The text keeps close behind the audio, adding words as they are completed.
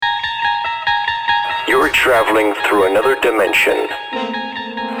You're traveling through another dimension.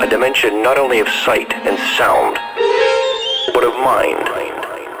 A dimension not only of sight and sound, but of mind.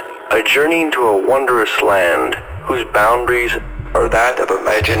 A journey into a wondrous land whose boundaries are that of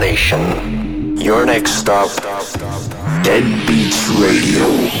imagination. Your next stop, Dead Beats Radio.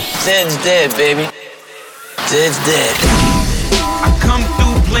 Zed's dead, baby. Zed's dead. I come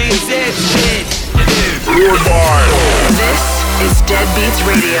through playing Zed's dead. This is Dead Beats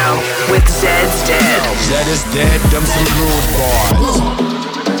Radio with Zed's Dead. Zed is dead, them some rude boys.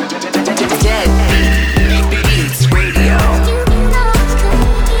 Dead Beats Radio.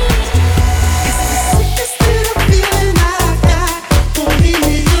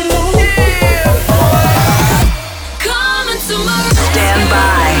 Stand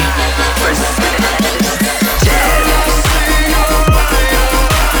by for Dead.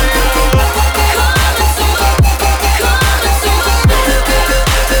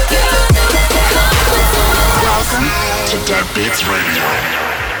 Welcome to Dead Beats Radio.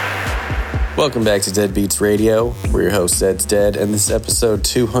 Welcome back to Dead Beats Radio. We're your host, Zed's Dead, and this is episode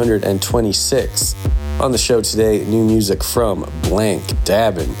 226. On the show today, new music from Blank,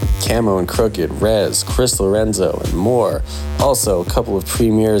 Dabin, Camo and Crooked, Rez, Chris Lorenzo, and more. Also, a couple of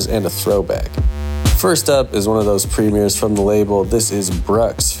premieres and a throwback. First up is one of those premieres from the label. This is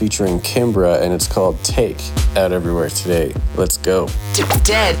Brux featuring Kimbra, and it's called Take, out everywhere today. Let's go.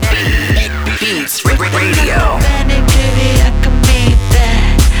 Dead Beats Radio.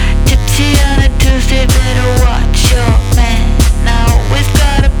 Tuesday, better watch your man. Now we've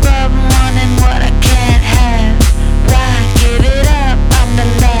got a problem wanting what I can't have. Why give it up? I'm the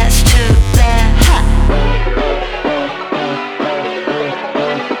last to laugh.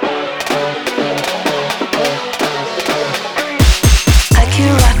 I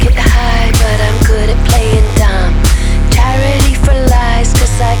can rocket high, but I'm good at playing dumb. Charity for lies,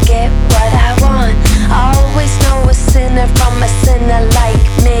 'cause I get what I want. I always know a sinner from a sinner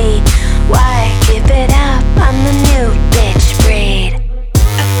like me. Why give it up? I'm the new bitch breed.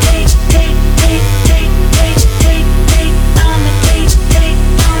 I take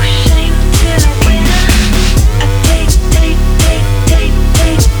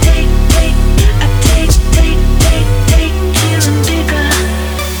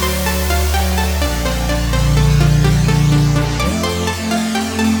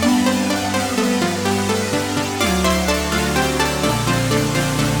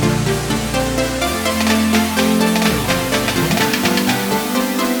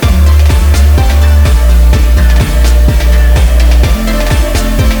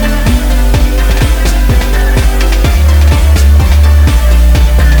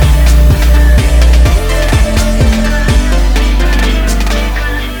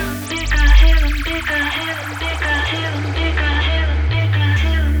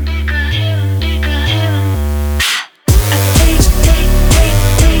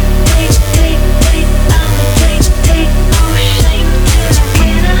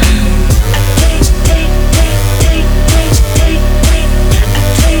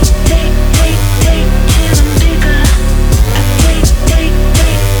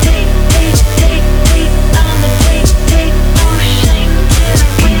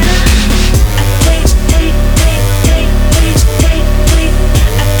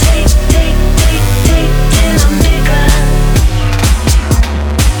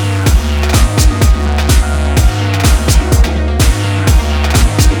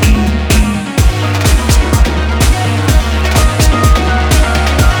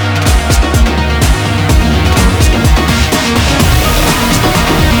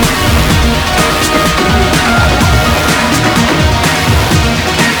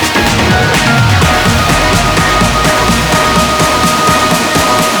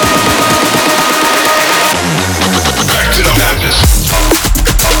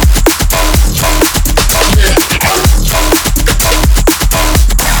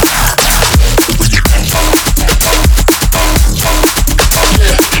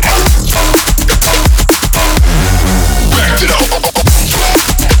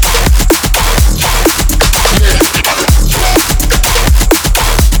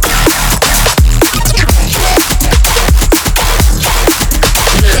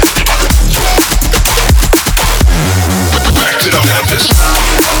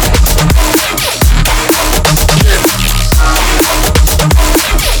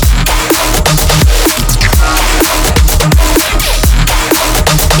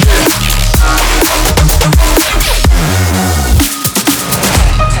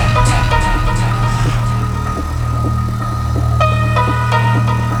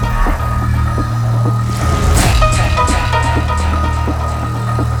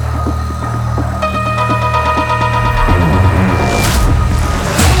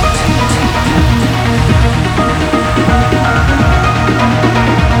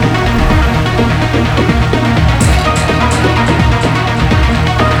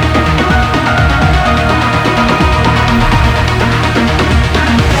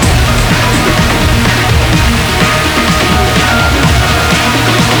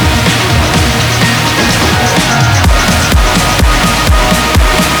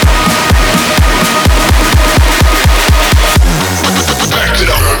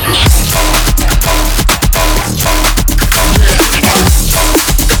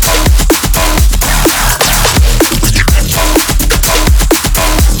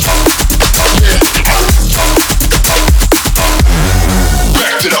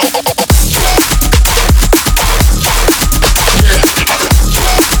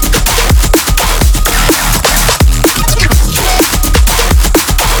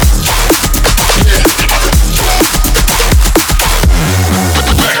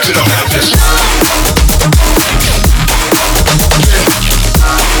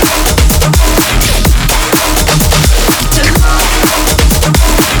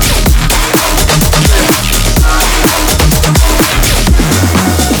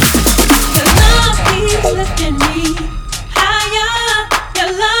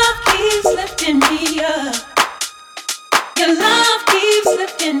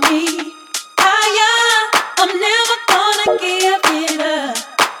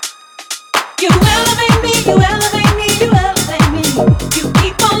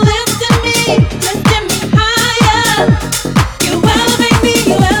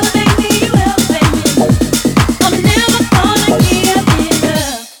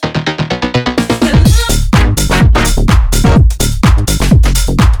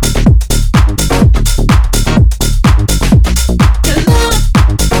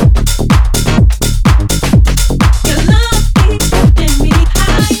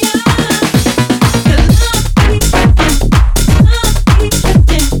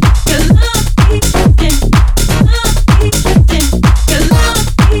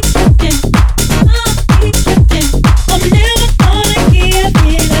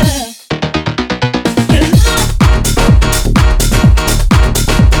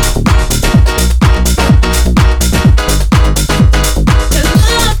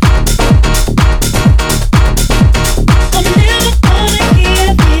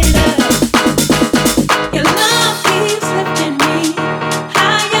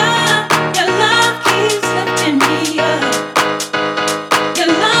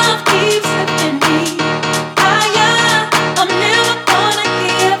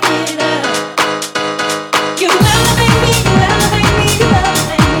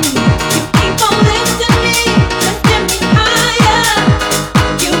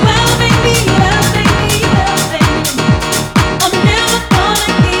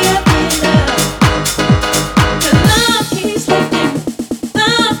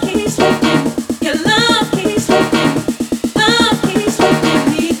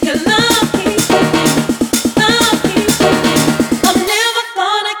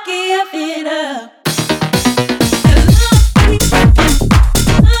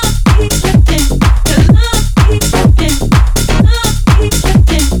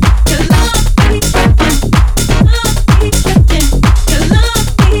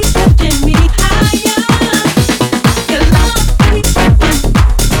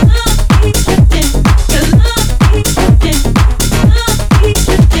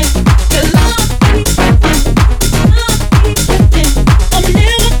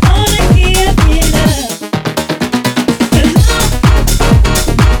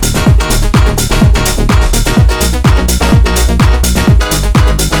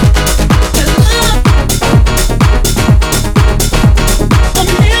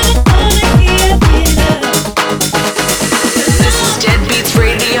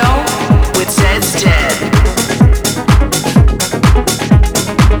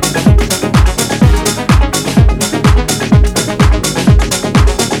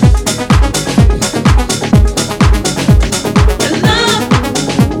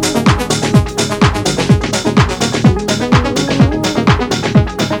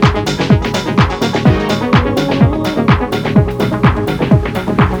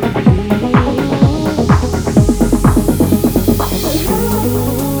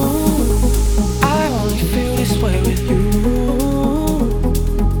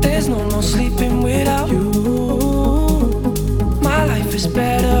no sleeping without you. My life is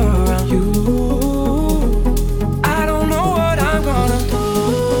better around you. I don't know what I'm gonna do.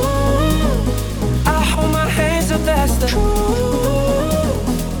 I hold my hands up, that's the truth.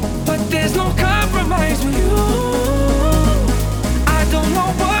 But there's no compromise with you. I don't know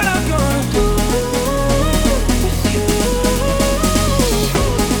what I'm gonna do with you.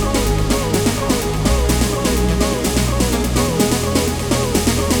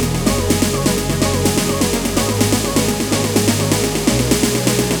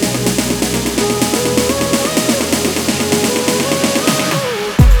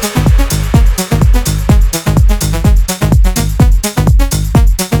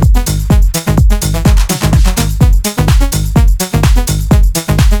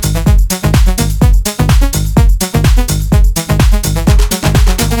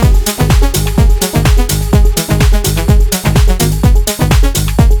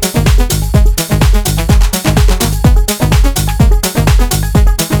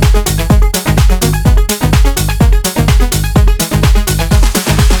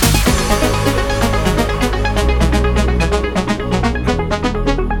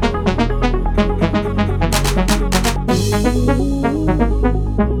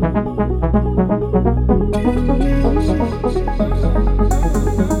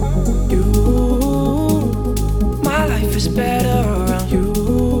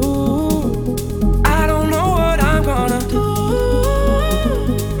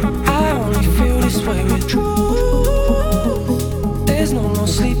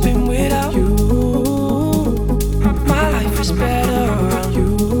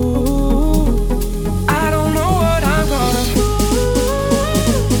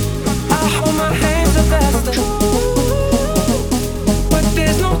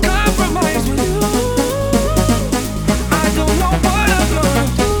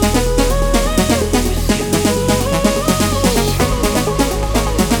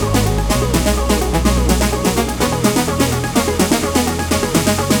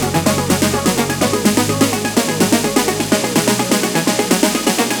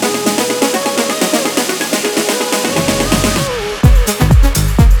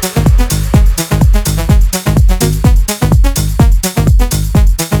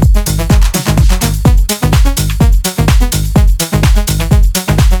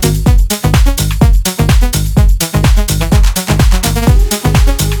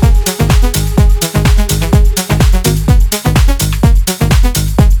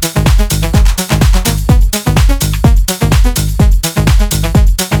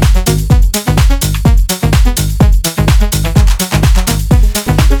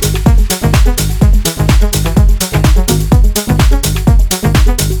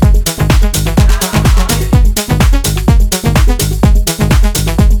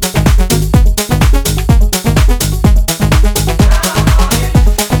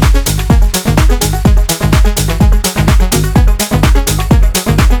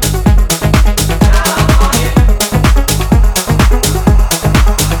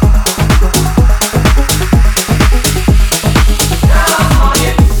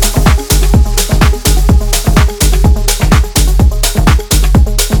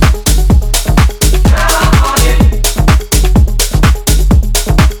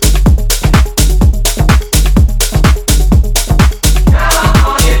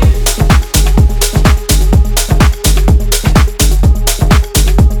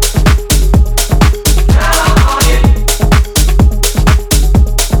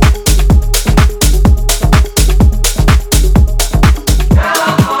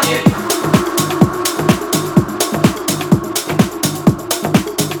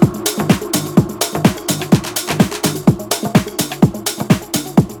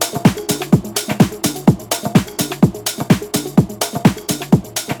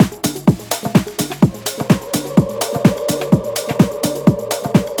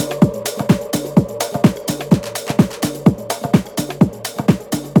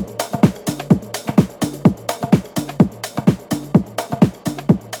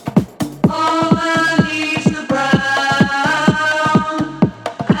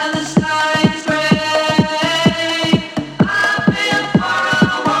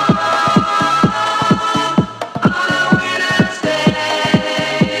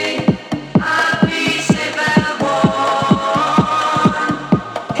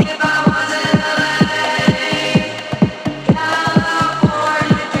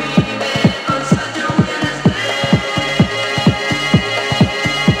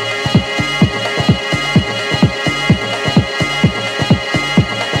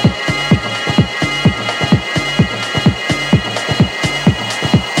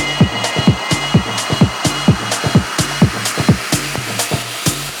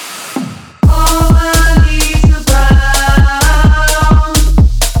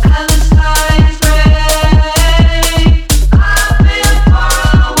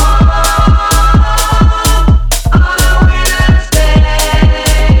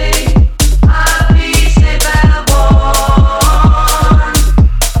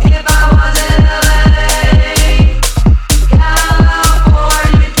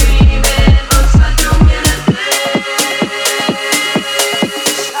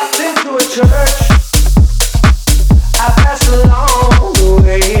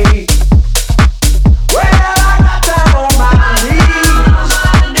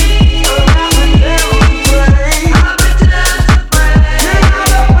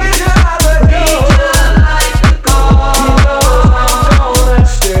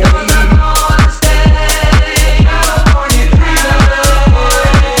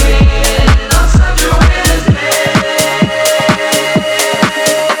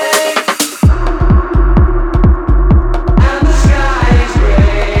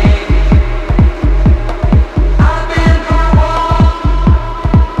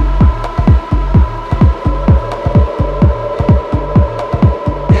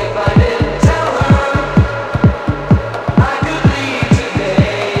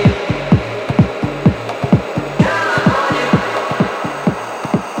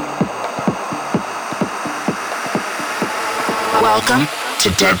 Welcome to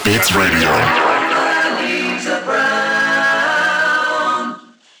Dead Beats Radio. Leaves are brown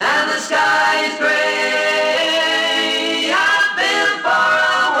and the sky is gray. I've been for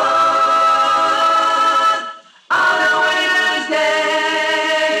a walk on a winter's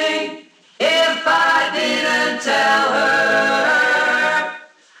day. If I didn't tell her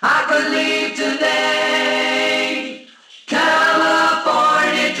I could leave today.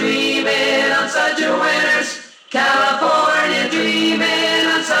 California dreaming on such a winter's. California dreaming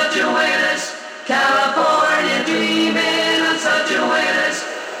on such a winter's. California dreaming on such a winter's.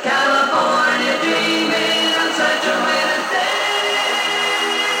 California dreaming on such a winter's day.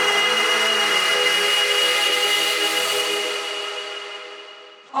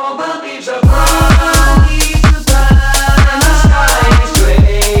 All the leaves are brown, leaves are brown, and the sky is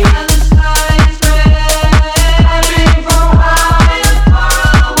gray, and the sky is gray. I've been for a while and for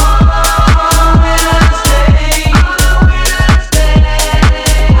a walk on a winter's day, on a winter's day.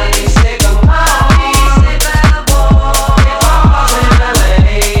 I can stick 'em out.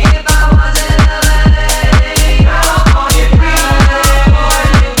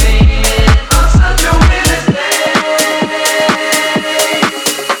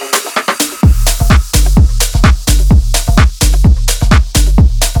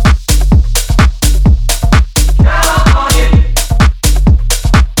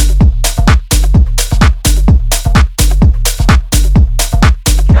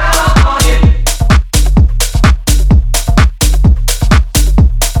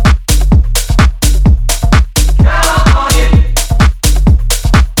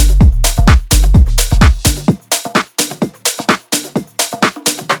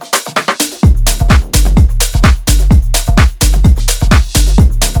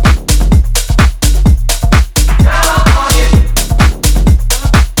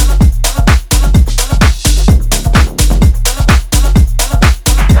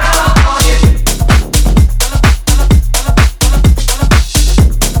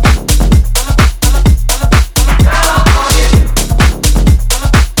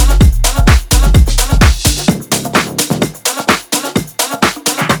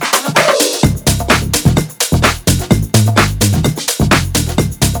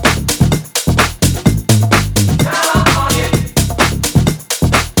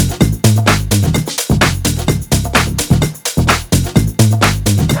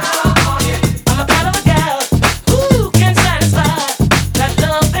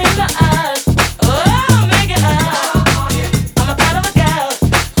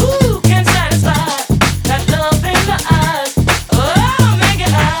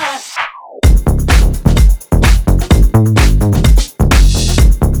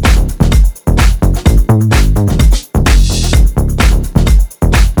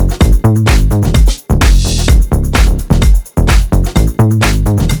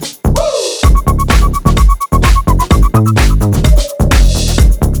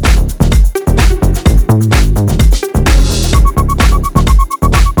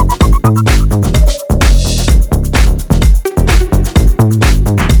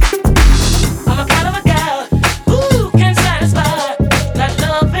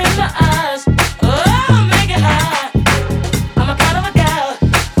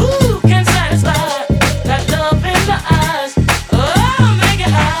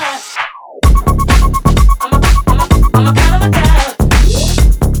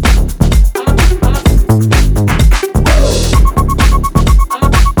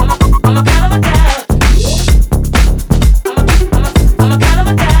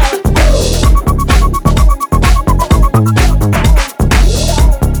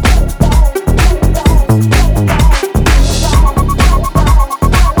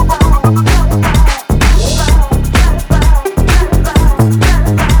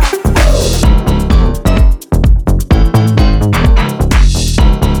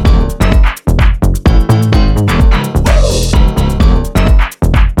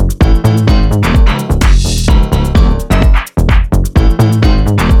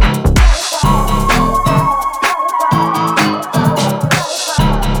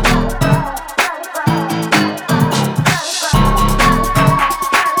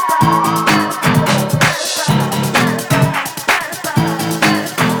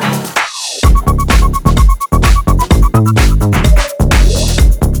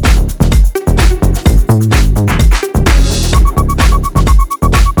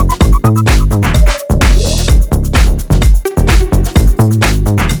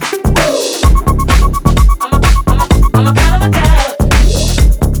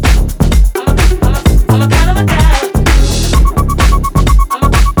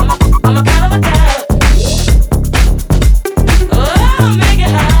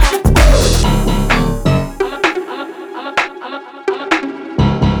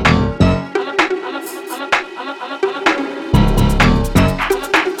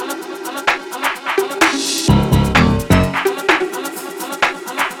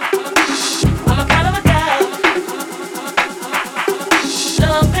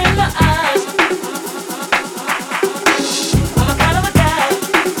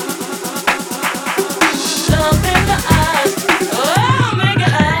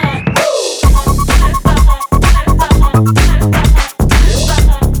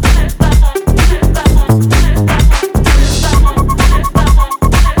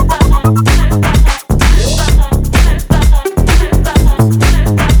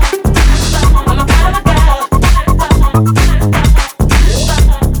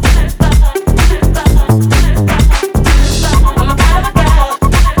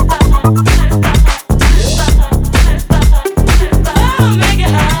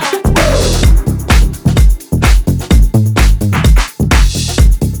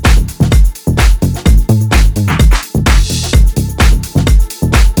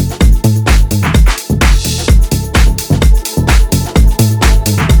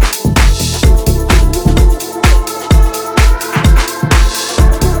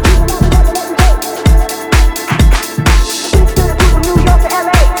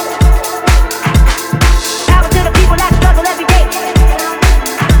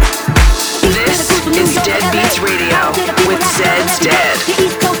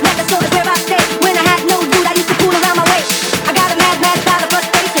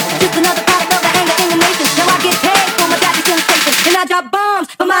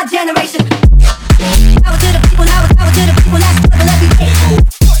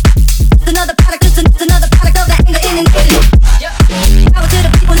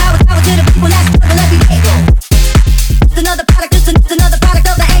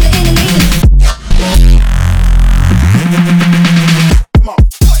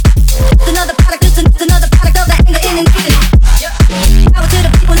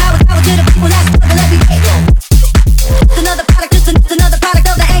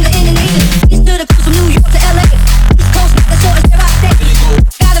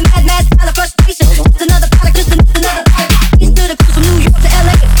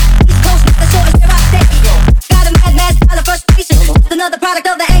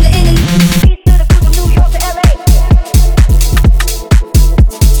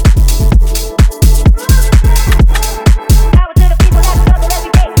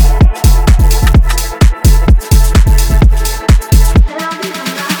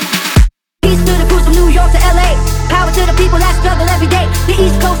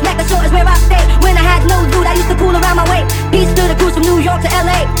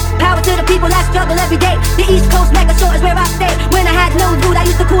 people that struggle every day. The East Coast Mecca shore is where I stay. When I had no dude, I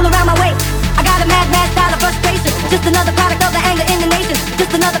used to cool around my way. I got a mad style of frustration. Just another product of the anger in the nation.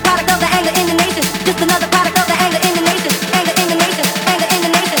 Just another product of the anger in the nation. Just another product of the anger in the nation. Anger in the nation. Anger in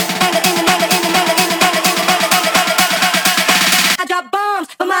the nation. Anger in the anger in the anger in the anger in the anger. I drop bombs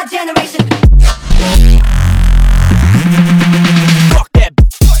for my generation. Fuck that.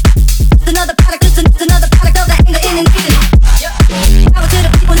 Just another product. Just another product of the anger in the nation. Power to the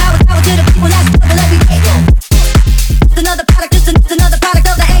people. Now it's power to the people that struggle every day. Just another product. Just another product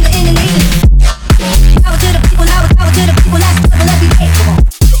of the anger in the nation. Power to the people. Now it's power to the people that struggle every day.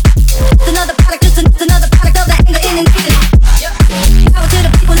 Just another product. Just another product of the anger in the nation. Power to the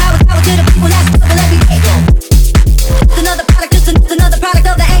people. Now it's power to the people that struggle every day. Just another product. Just another product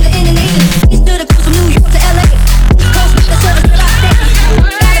of the anger in the nation. East to the coast from New York to LA. Coast to the service where I stay.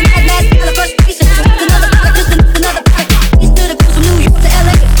 Got a mad style of frustration. Just another product. Just another product. East to the coast from New York to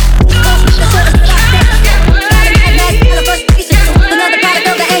LA. Coast to the service where I stay. Got a mad style of frustration. Just another product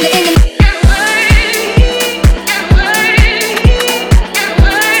of the anger in the nation.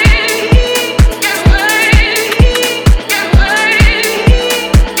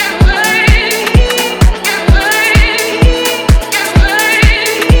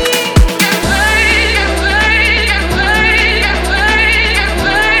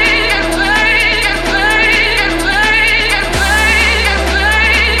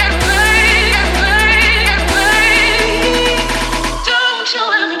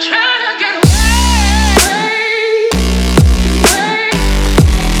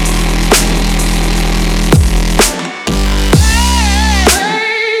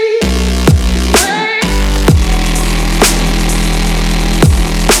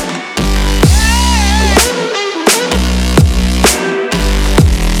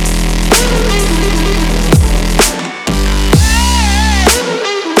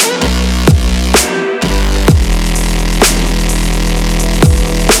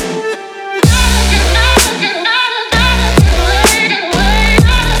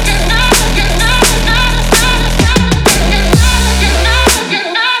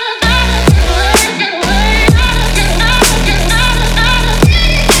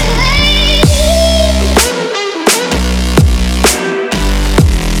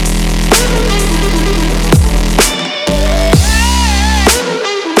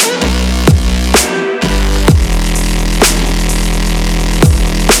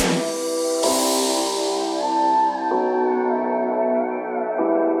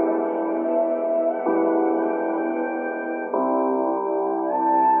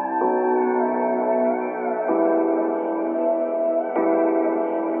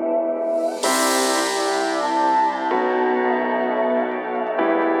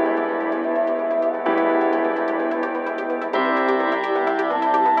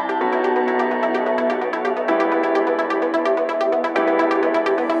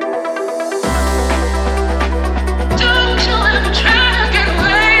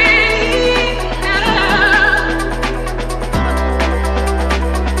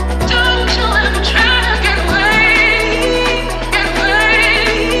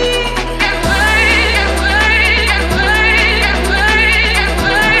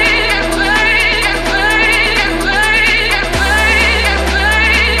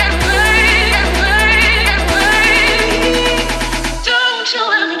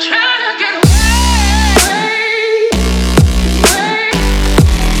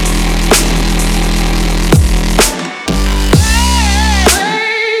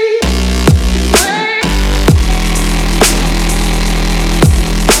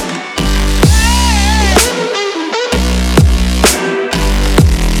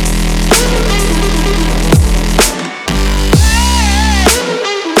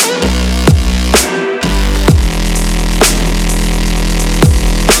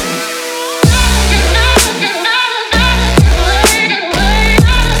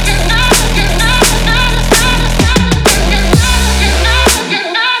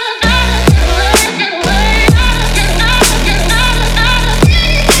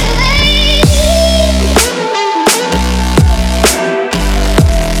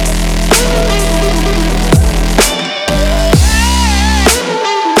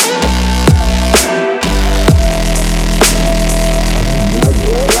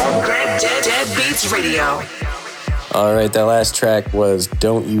 Alright, that last track was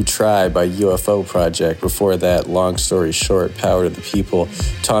Don't You Try by UFO Project. Before that, long story short, Power to the People,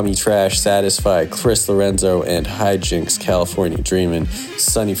 Tommy Trash, Satisfy, Chris Lorenzo, and Hijinks, California Dreamin',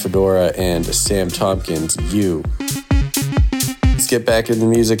 Sonny Fedora, and Sam Tompkins, You. Let's get back into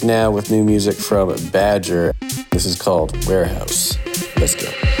music now with new music from Badger. This is called Warehouse. Let's go.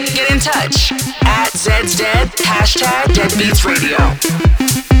 Get touch at Zed's Dead, hashtag Deadbeats Radio.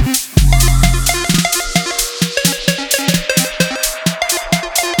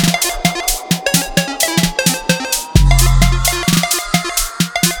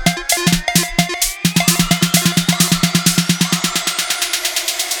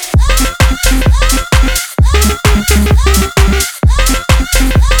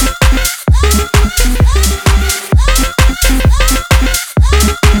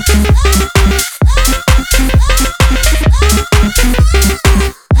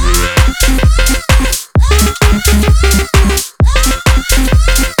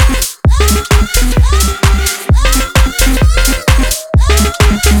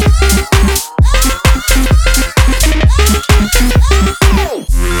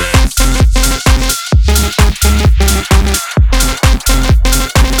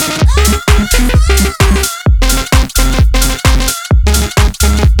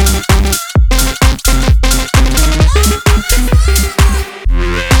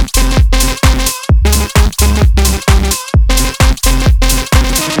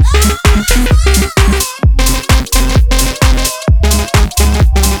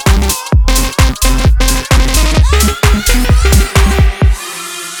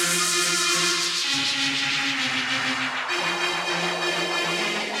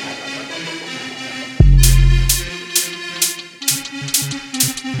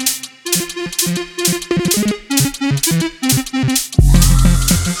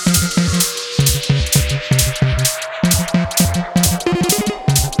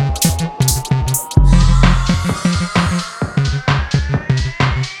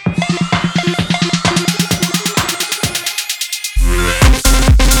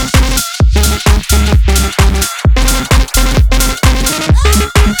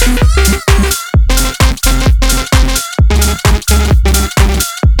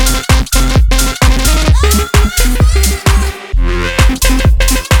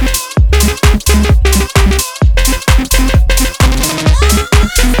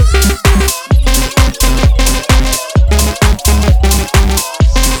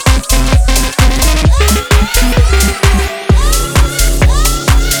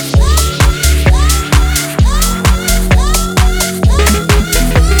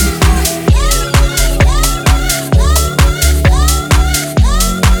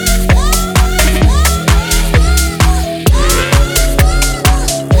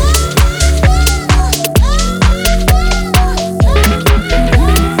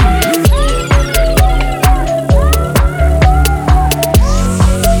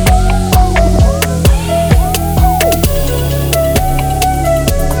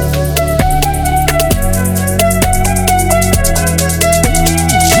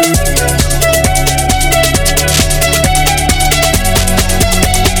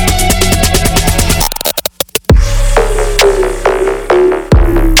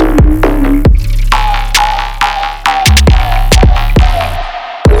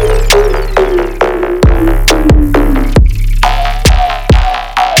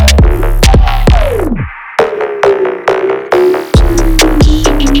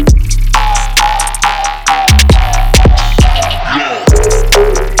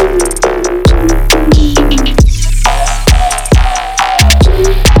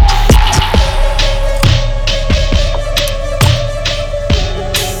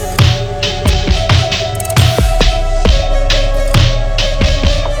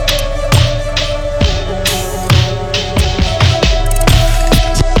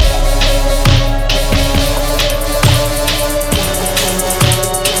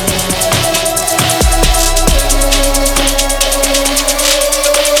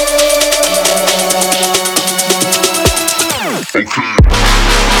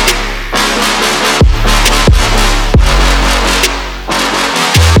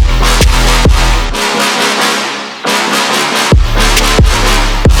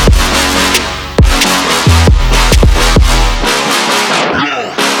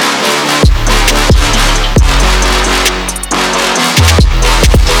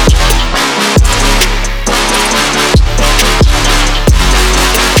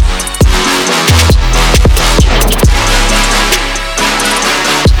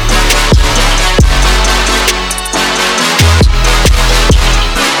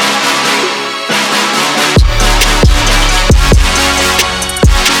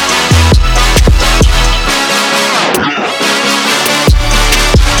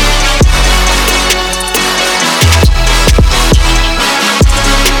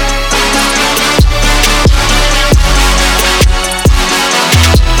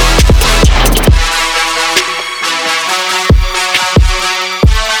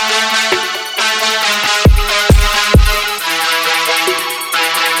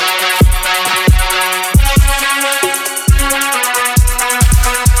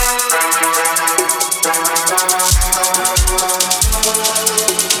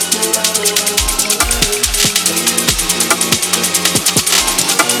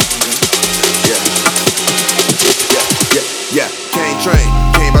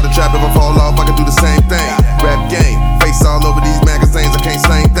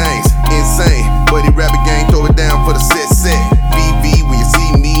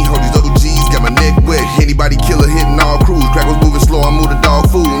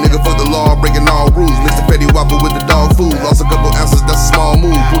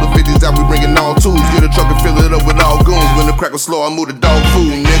 truck and fill it up with all goons. When the crack was slow, I moved the dog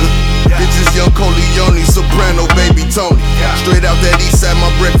food, nigga. Bitches, young Coleone, soprano, baby Tony. Straight out that east side, my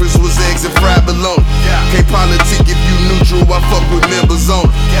breakfast was eggs and fried bologna. Can't politic if you neutral, I fuck with members on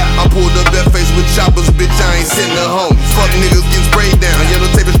it. I pulled up that face with choppers, bitch, I ain't sitting at home. Fuck niggas getting sprayed down, yellow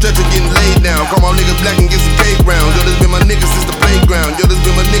tape and stretcher getting laid down. Call my nigga black and get some cake rounds. Yo, this been my nigga since the playground. Yo, this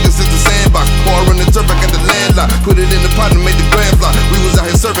been my nigga since the sandbox. Pour run the turf, I got the landlock. Put it in the pot and made the grand fly. We was out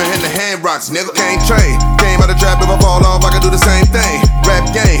here surfing, hitting the hand rocks, nigga. Can't train, came out the trap, if I fall off, I can do the same thing. Rap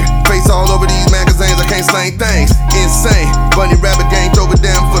game, face all over these magazines, I can't slang things. Insane, bunny rabbit gang, throw it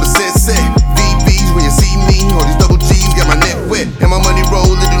down for the set. VBs, when you see me, all these double G's, got my neck wet. And my money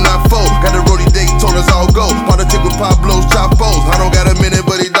roll, it do not fold. Got a roadie Daytonas all go. Politic with Pablo's Chapos. I don't got a minute,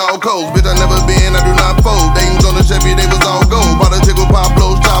 but he dog codes. Bitch, I never been, I do not fold. They was on the Chevy, they was all gold. Politic with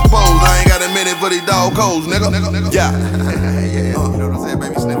Pablo's Chapos. I ain't got a minute, but he dog codes, nigga. Yeah. You know what I'm saying,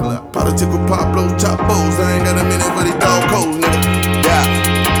 baby, sniffle up. Politic with Pablo's Chapos. I ain't got a minute, but he dog codes, nigga. Yeah.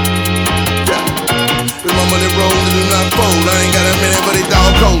 With my money roll, it do not fold. I ain't got a minute, but he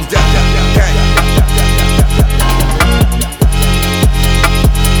dog codes. Yeah.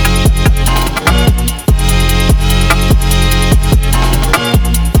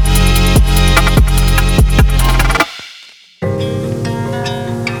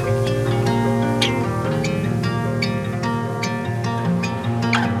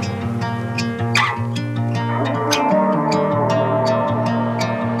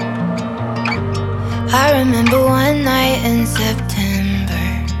 I remember one night in September,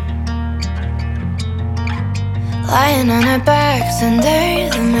 lying on our backs under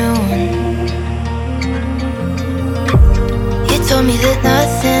the moon. You told me that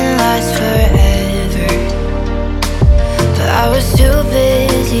nothing lasts forever, but I was too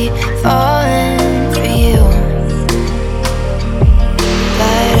busy falling for you.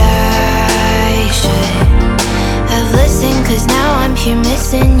 But I should have listened, 'cause now I'm here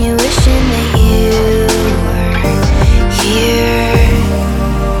missing you, wishing that you were here.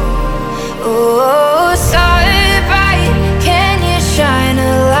 Oh, sorry, bright, can you shine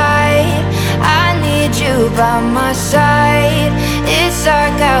a light? I need you by my side. It's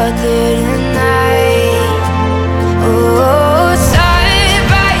dark out there tonight. Oh, sorry,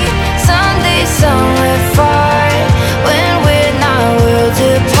 bright, someday somewhere far, when we're not worlds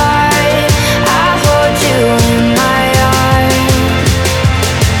apart, I hold you in my arms.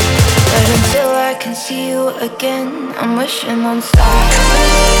 But until I can see you again, I'm wishing on stars.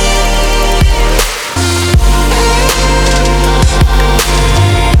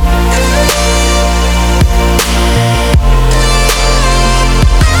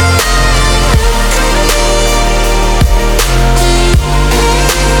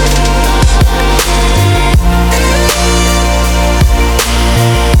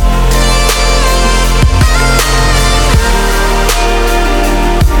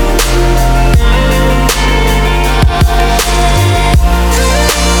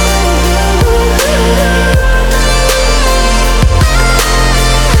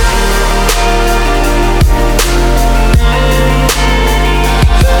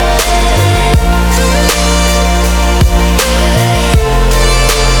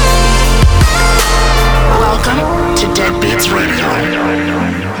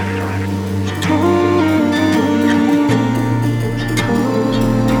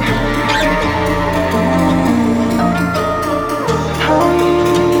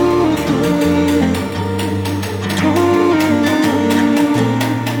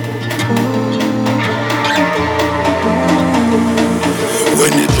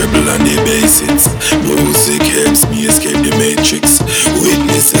 Music helps me escape the matrix.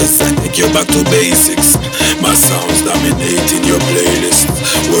 Witnesses, I take you back to basics. My sounds dominating your playlist.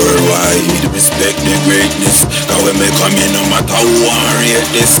 Worldwide, respect the greatness. Cause when me come in, no matter who I rate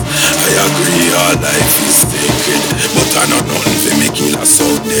this, I agree all life is sacred, but I know nothing for me kill a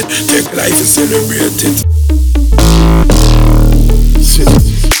soul dead. Take life and celebrate it.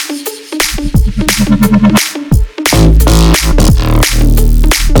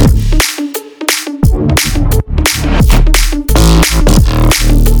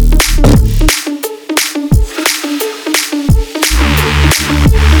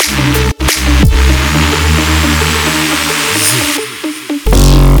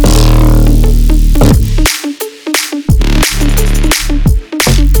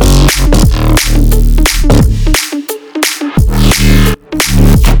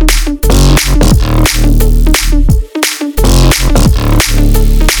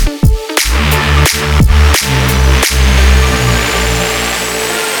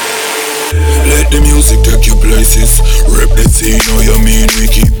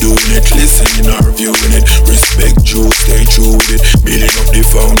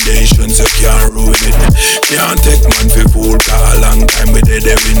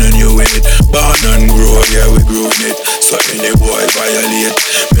 living on your head. Born and grow, yeah, we grown it. So any boy violate,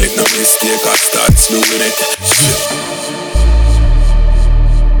 make no mistake, I start slewing it.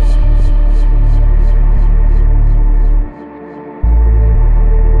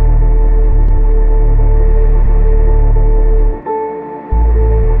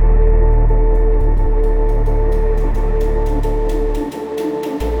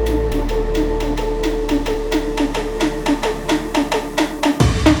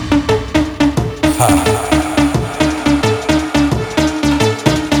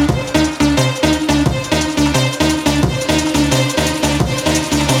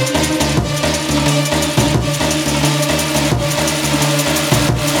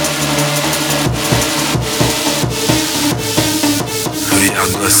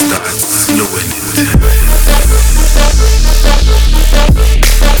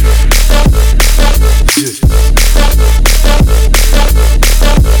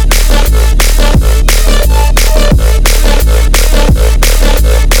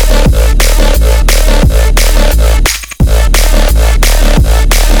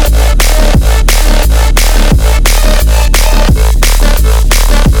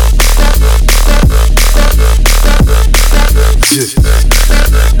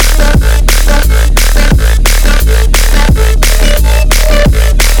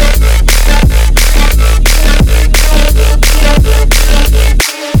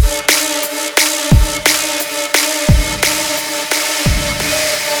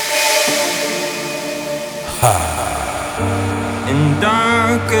 In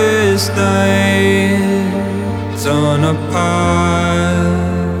darkest nights on a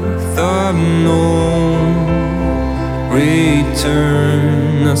path unknown,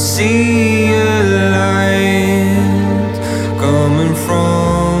 return, I see a light coming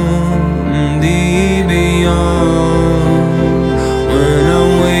from the beyond. When I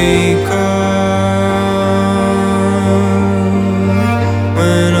wake up,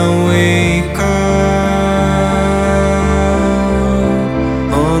 when I wake up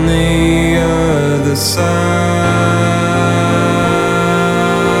on the other side.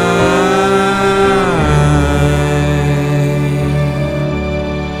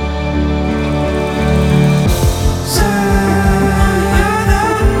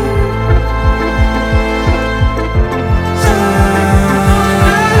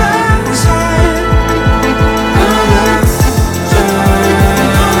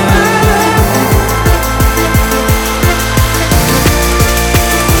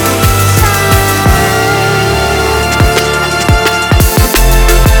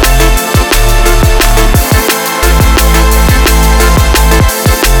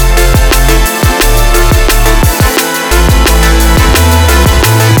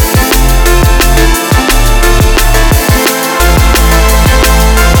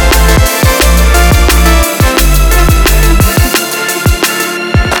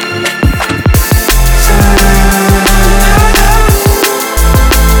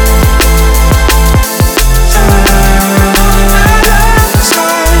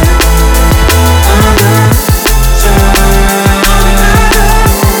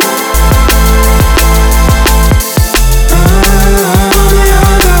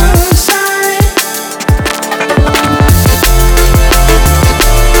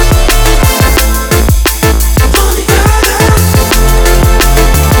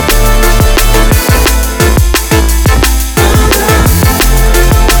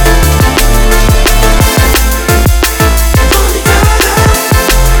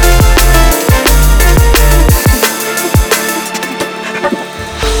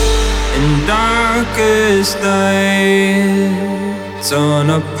 Darkest nights on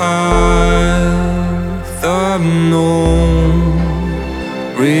a path unknown,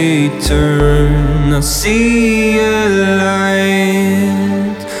 return, I see a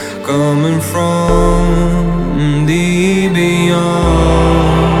light coming from the beyond.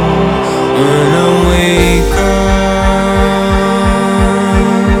 When I wake up,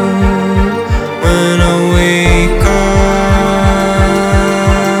 when I wake up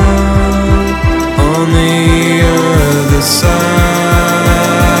on the other side.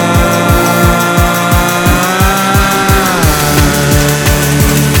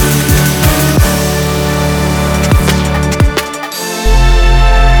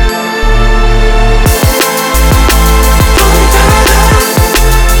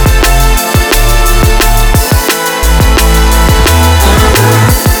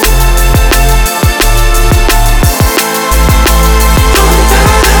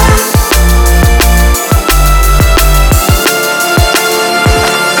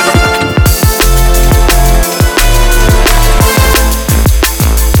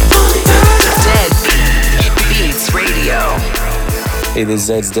 Hey, this is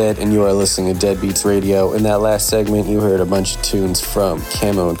Zed's Dead, and you are listening to Dead Beats Radio. In that last segment, you heard a bunch of tunes from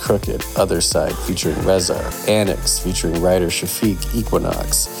Camo and Crooked, Other Side featuring Rezar, Annex featuring Ryder Shafiq,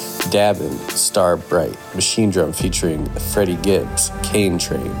 Equinox, Dabin, Star Bright, Machine Drum featuring Freddie Gibbs, Kane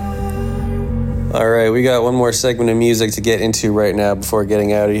Train. All right, we got one more segment of music to get into right now before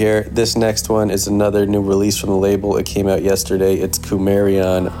getting out of here. This next one is another new release from the label. It came out yesterday. It's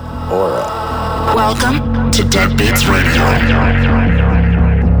Kumarion Aura. Welcome to Dead Beats Radio.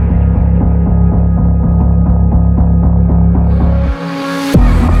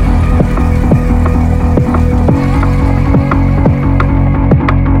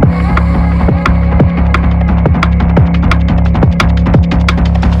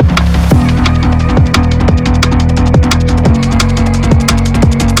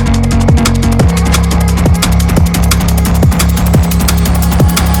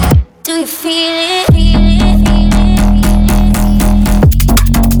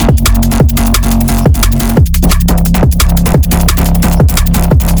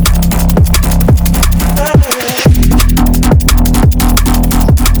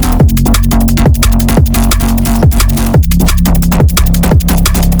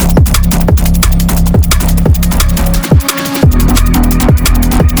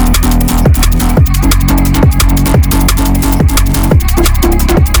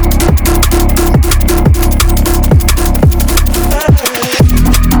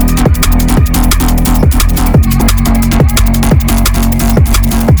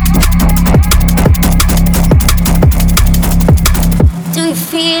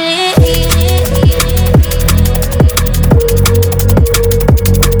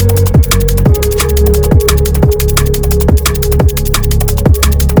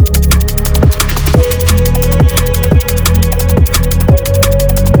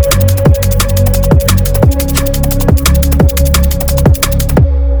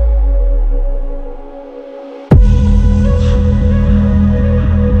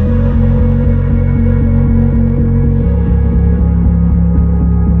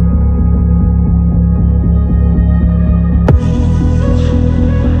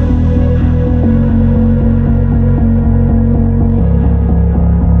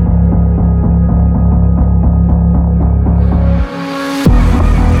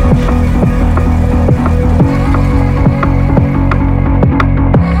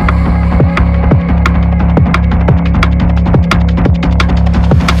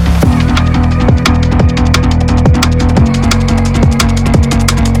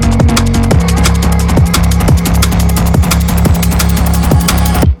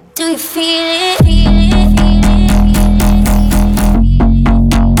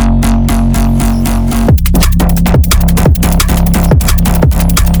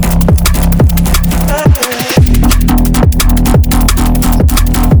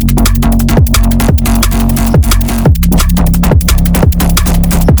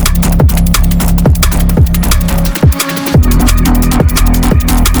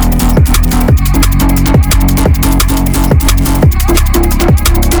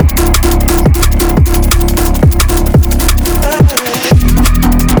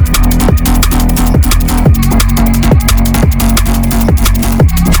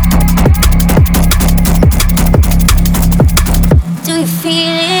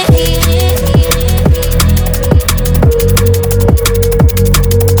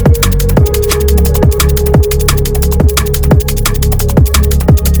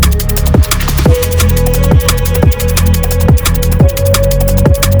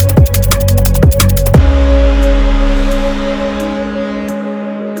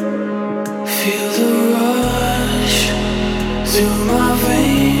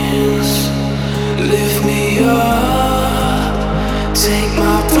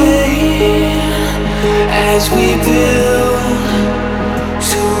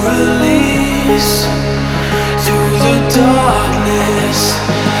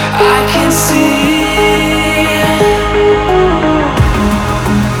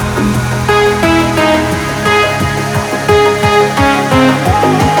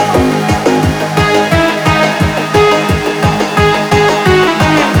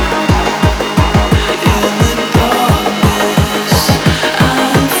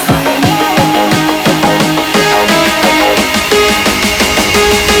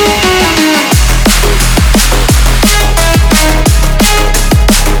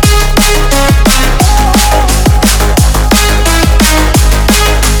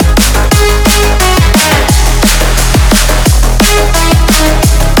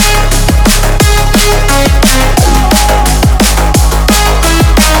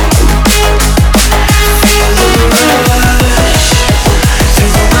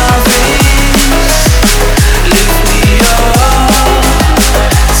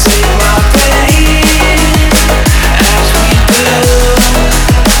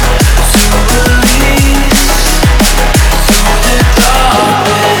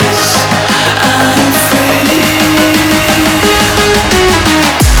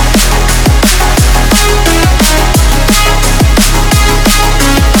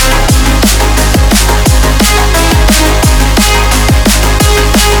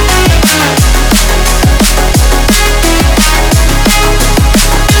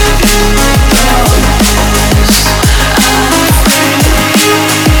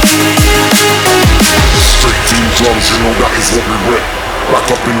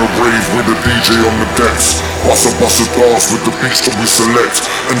 a rave with a DJ on the decks. Bust a dance with the beats that we select,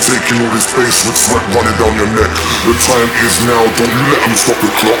 and taking all this bass with sweat running down your neck. The time is now, don't you let them stop the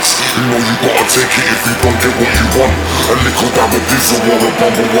clocks. You know you gotta take it if you don't get what you want. A little dab of diesel or a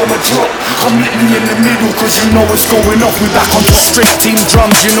bumble or a drop. Come meet me in the middle, cause you know it's going off. We back on top. Straight team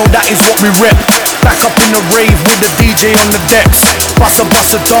drums, you know that is what we rep. Back up in the rave with the DJ on the decks. Bust a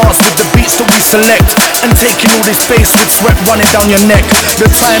dance with the beats that we select, and taking all this bass with sweat running down your neck. The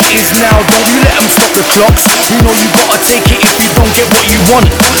time is now, don't you let them stop the clocks. You know you gotta take it if you don't get what you want.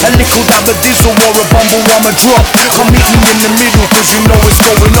 A little dab of diesel or a bumble or a drop. Come meet me in the middle, cause you know it's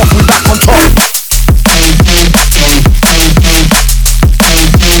going off. We back on top.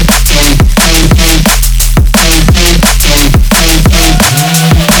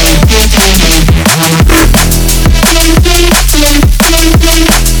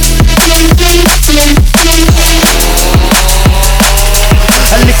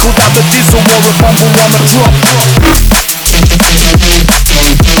 The diesel or a bumble on a drop.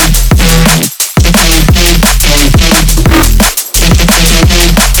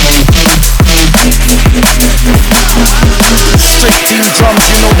 Straight team drums,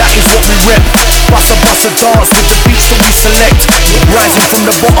 you know that is what we rep. Bust a dance with the beats that we select. Rising from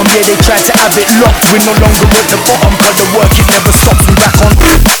the bottom, yeah they tried to have it locked. We're no longer at the bottom, cause the work it never stops. We back on.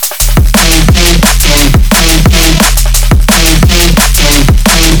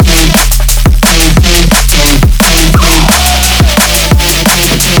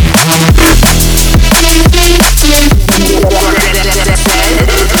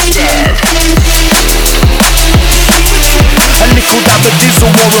 The diesel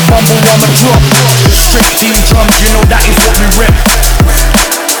or a bumble on a drop. Straight team drums, you know that is what we rep.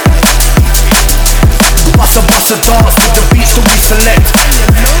 Bust a dance with the beats that we select.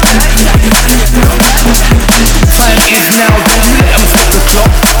 Time is now, don't you let them stop the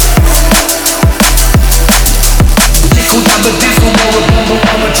clock. Little dab of diesel or a bumble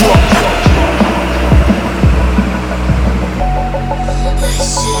on a drop. I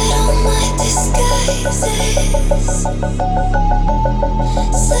shed all my disguises,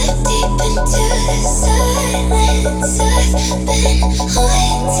 slip deep into the silence. I've been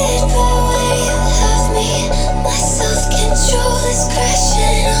haunted by where you have me. My self-control is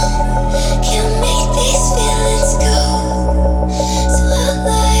crashing. Can't make these feelings go, so I'll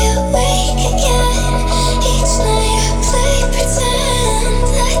lie awake again. Each night I play pretend.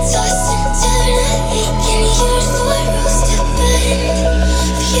 I toss and turn, I ache and yearn for rules to bend.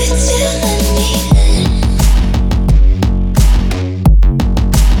 For you to let me in.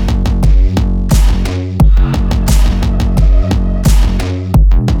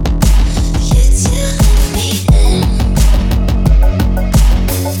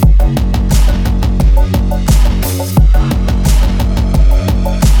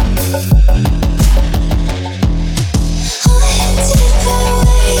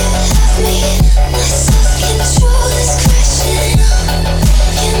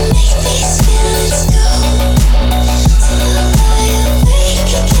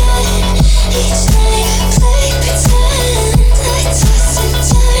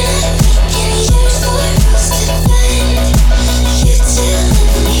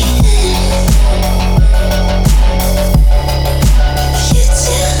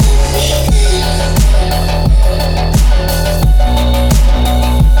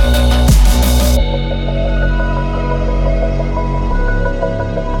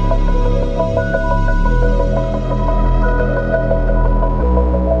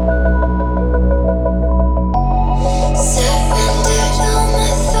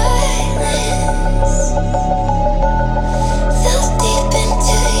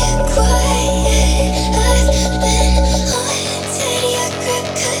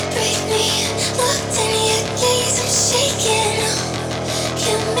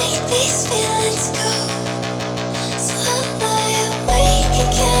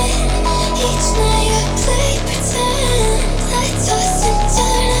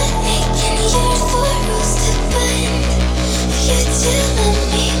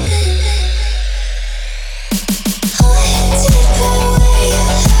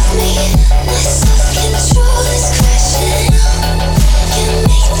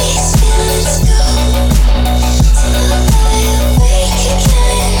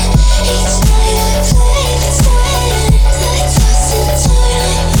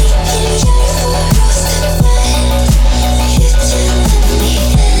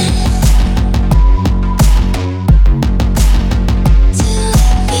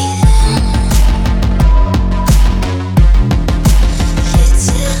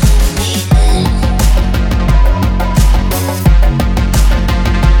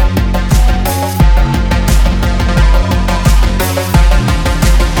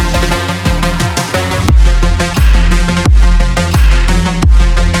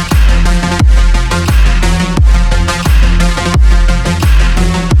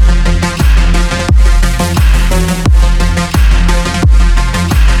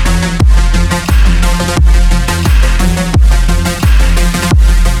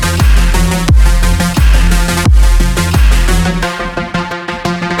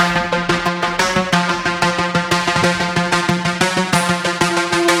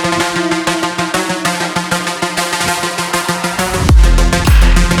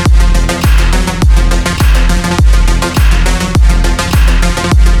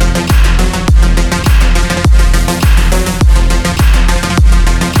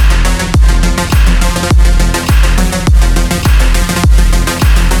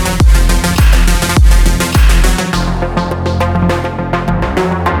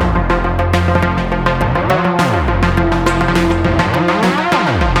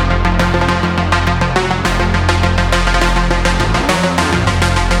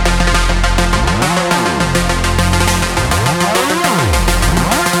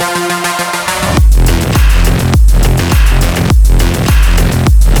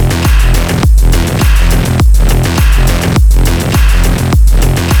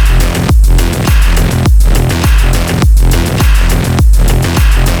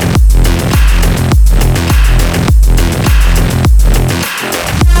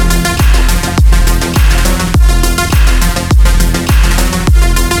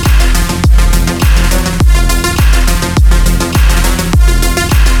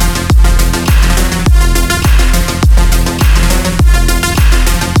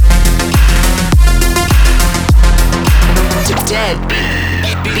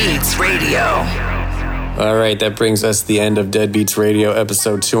 All right, that brings us to the end of Deadbeats Radio,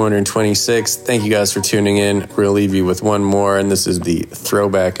 episode 226. Thank you guys for tuning in. We'll leave you with one more, and this is the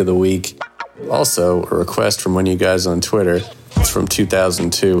throwback of the week. Also, a request from one of you guys on Twitter. It's from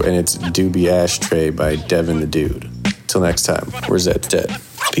 2002, and it's Doobie Ashtray by Devin the Dude. Till next time, we're Zed's Dead.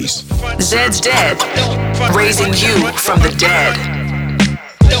 Peace. Zed's Dead, raising you from the dead.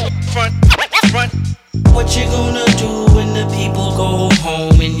 What you gonna do when the people go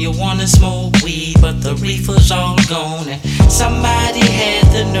home and you wanna smoke weed but the reefer's all gone and somebody had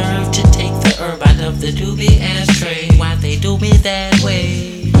the nerve to take the herb out of the doobie ashtray? Why they do me that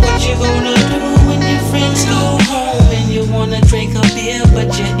way? What you gonna do when your friends go home and you wanna drink a beer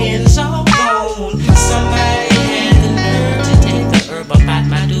but your end's all gone? Somebody had the nerve to take the herb out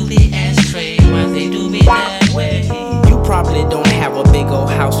my doobie ashtray. Why they do me that way? You probably don't have a big old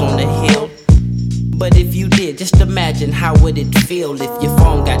house on the hill, but if you did, just imagine how would it feel if your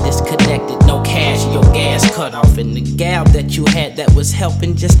phone got disconnected, no cash, your gas cut off, and the gal that you had that was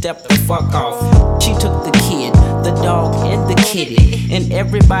helping just stepped the fuck off. She took the kid, the dog, and the kitty, and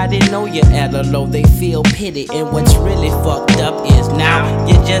everybody know you're at a low, they feel pity. And what's really fucked up is now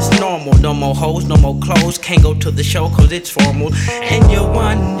you're just normal. No more hoes, no more clothes, can't go to the show cause it's formal. And you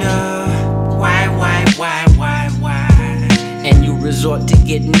wonder why? And you resort to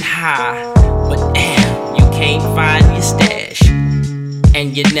getting high, but damn, you can't find your stash.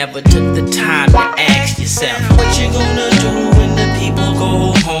 And you never took the time to ask yourself,